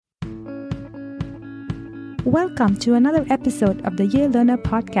Welcome to another episode of the Year Learner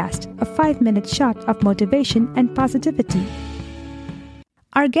Podcast, a 5-minute shot of motivation and positivity.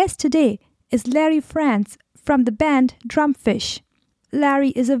 Our guest today is Larry France from the band Drumfish. Larry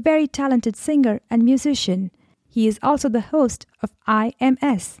is a very talented singer and musician. He is also the host of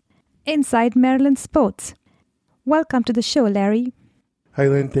IMS, Inside Maryland Sports. Welcome to the show, Larry. Hi,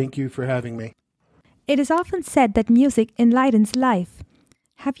 Lynn. Thank you for having me. It is often said that music enlightens life.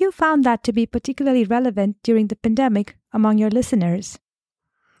 Have you found that to be particularly relevant during the pandemic among your listeners?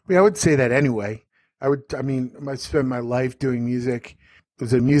 I would say that anyway. I spent my life doing music. I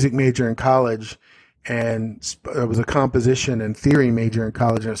was a music major in college, and I was a composition and theory major in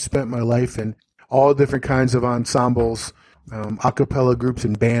college. And I spent my life in all different kinds of ensembles, a cappella groups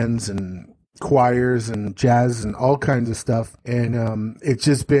and bands and choirs and jazz and all kinds of stuff. And it's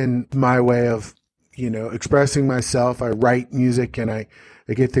just been my way of, expressing myself. I write music and I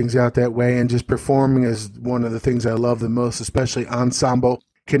get things out that way, and just performing is one of the things I love the most, especially ensemble,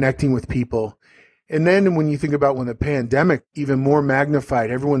 connecting with people. And then when you think about when the pandemic even more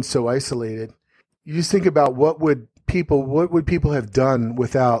magnified, everyone's so isolated. You just think about what would people have done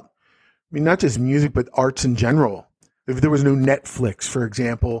without, not just music, but arts in general. If there was no Netflix, for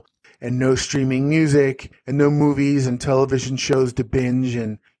example, and no streaming music and no movies and television shows to binge,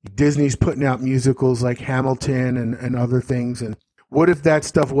 and Disney's putting out musicals like Hamilton and other things. And what if that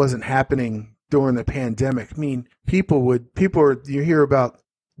stuff wasn't happening during the pandemic? You hear about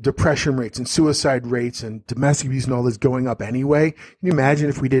depression rates and suicide rates and domestic abuse and all this going up anyway. Can you imagine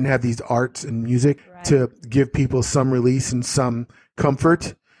if we didn't have these arts and music to give people some release and some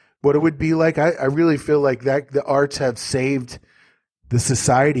comfort? What it would be like? I really feel like that the arts have saved the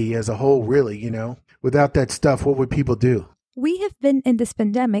society as a whole, really, Without that stuff, what would people do? We have been in this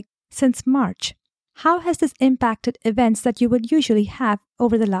pandemic since March. How has this impacted events that you would usually have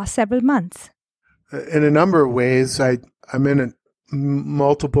over the last several months? In a number of ways. I'm in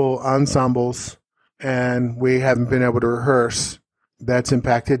multiple ensembles, and we haven't been able to rehearse. That's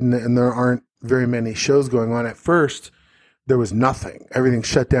impacted, and there aren't very many shows going on. At first, there was nothing. Everything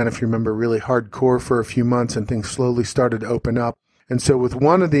shut down, if you remember, really hardcore for a few months, and things slowly started to open up. And so with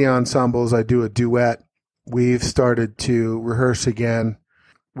one of the ensembles, I do a duet. We've started to rehearse again.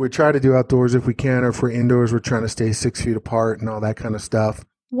 We try to do outdoors if we can, or if we're indoors, we're trying to stay 6 feet apart and all that kind of stuff.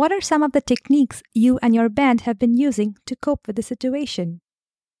 What are some of the techniques you and your band have been using to cope with the situation?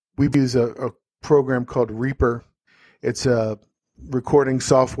 We use a program called Reaper. It's a recording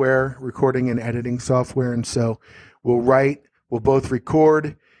and editing software. And so we'll both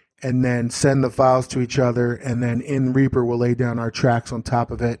record and then send the files to each other. And then in Reaper, we'll lay down our tracks on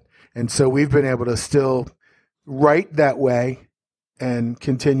top of it. And so we've been able to still write that way and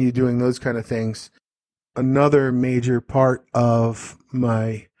continue doing those kind of things. Another major part of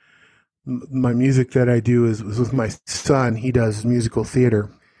my music that I do is with my son. He does musical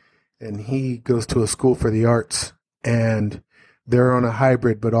theater, and he goes to a school for the arts, and they're on a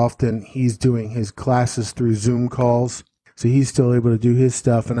hybrid, but often he's doing his classes through Zoom calls. So he's still able to do his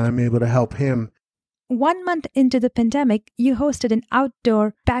stuff, and I'm able to help him. 1 month into the pandemic, you hosted an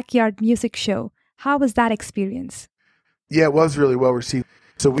outdoor backyard music show. How was that experience? Yeah, it was really well received.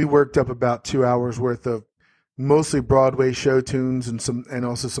 So we worked up about 2 hours worth of mostly Broadway show tunes and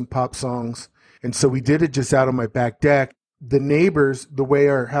also some pop songs. And so we did it just out on my back deck. The neighbors, the way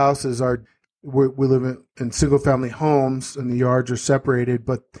our houses are, we live in single family homes, and the yards are separated,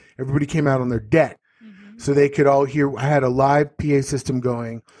 but everybody came out on their deck. So they could all hear. I had a live PA system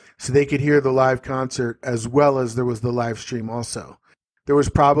going, so they could hear the live concert as well as there was the live stream also. There was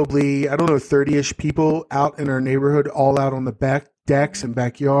probably, 30-ish people out in our neighborhood, all out on the back decks and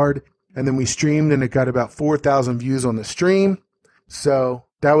backyard. And then we streamed, and it got about 4,000 views on the stream. So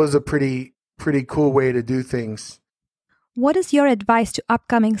that was a pretty cool way to do things. What is your advice to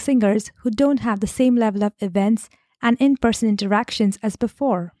upcoming singers who don't have the same level of events and in-person interactions as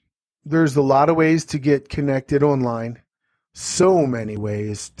before? There's a lot of ways to get connected online. So many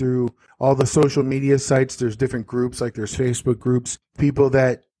ways through all the social media sites. There's different groups, like there's Facebook groups, people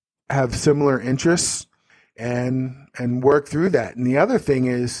that have similar interests and work through that. And the other thing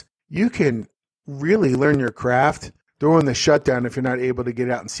is you can really learn your craft during the shutdown if you're not able to get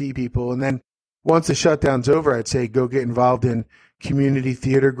out and see people. And then once the shutdown's over, I'd say go get involved in community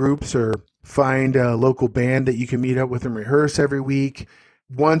theater groups, or find a local band that you can meet up with and rehearse every week.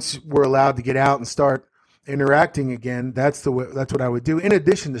 Once we're allowed to get out and start interacting again, that's what I would do, in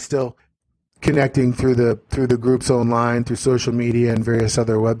addition to still connecting through the groups online, through social media and various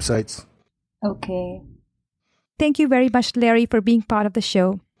other websites. Okay. Thank you very much, Larry, for being part of the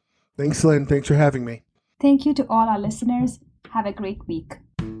show. Thanks, Lynn. Thanks for having me. Thank you to all our listeners. Have a great week.